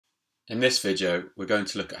In this video, we're going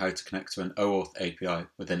to look at how to connect to an OAuth API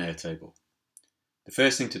within Airtable. The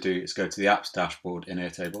first thing to do is go to the apps dashboard in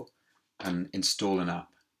Airtable and install an app.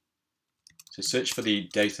 So search for the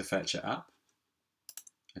Data Fetcher app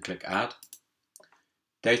and click Add.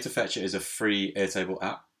 Data Fetcher is a free Airtable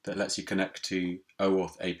app that lets you connect to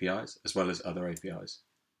OAuth APIs as well as other APIs.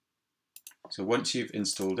 So once you've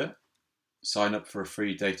installed it, sign up for a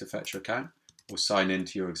free Data Fetcher account or sign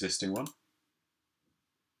into your existing one.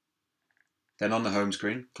 Then on the home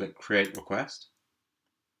screen, click Create Request.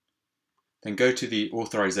 Then go to the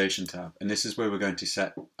Authorization tab, and this is where we're going to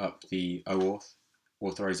set up the OAuth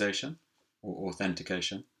authorization or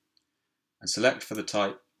authentication. And select for the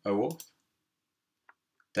type OAuth.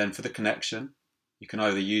 Then for the connection, you can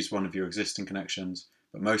either use one of your existing connections,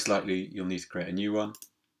 but most likely you'll need to create a new one.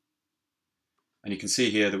 And you can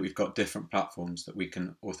see here that we've got different platforms that we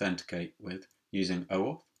can authenticate with using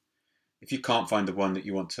OAuth. If you can't find the one that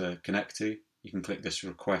you want to connect to, you can click this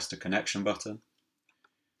Request a Connection button.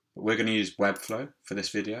 But we're going to use Webflow for this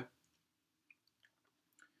video.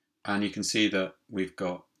 And you can see that we've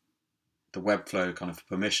got the Webflow kind of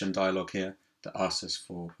permission dialog here that asks us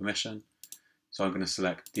for permission. So I'm going to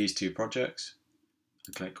select these two projects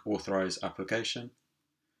and click Authorize Application.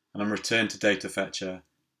 And I'm returned to Data Fetcher.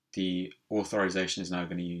 The authorization is now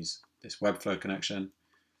going to use this Webflow connection.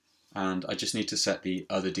 And I just need to set the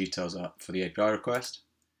other details up for the API request.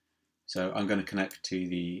 So I'm going to connect to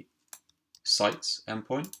the sites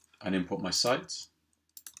endpoint and import my sites.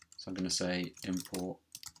 So I'm going to say import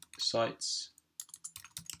sites.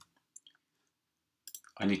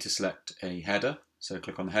 I need to select a header. So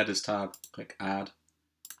click on the headers tab, click add,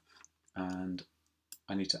 and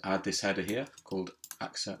I need to add this header here called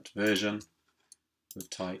accept version with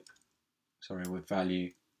with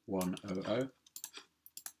value 100.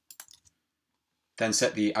 Then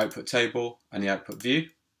set the output table and the output view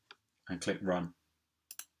and click run.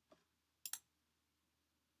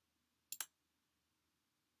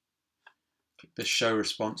 Click the show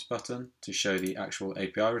response button to show the actual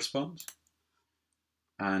API response.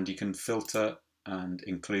 And you can filter and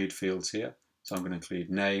include fields here. So I'm going to include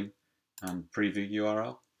name and preview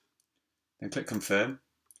URL. Then click confirm.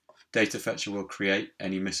 Data Fetcher will create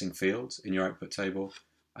any missing fields in your output table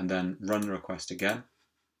and then run the request again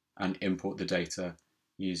and import the data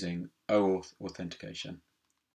using OAuth authentication.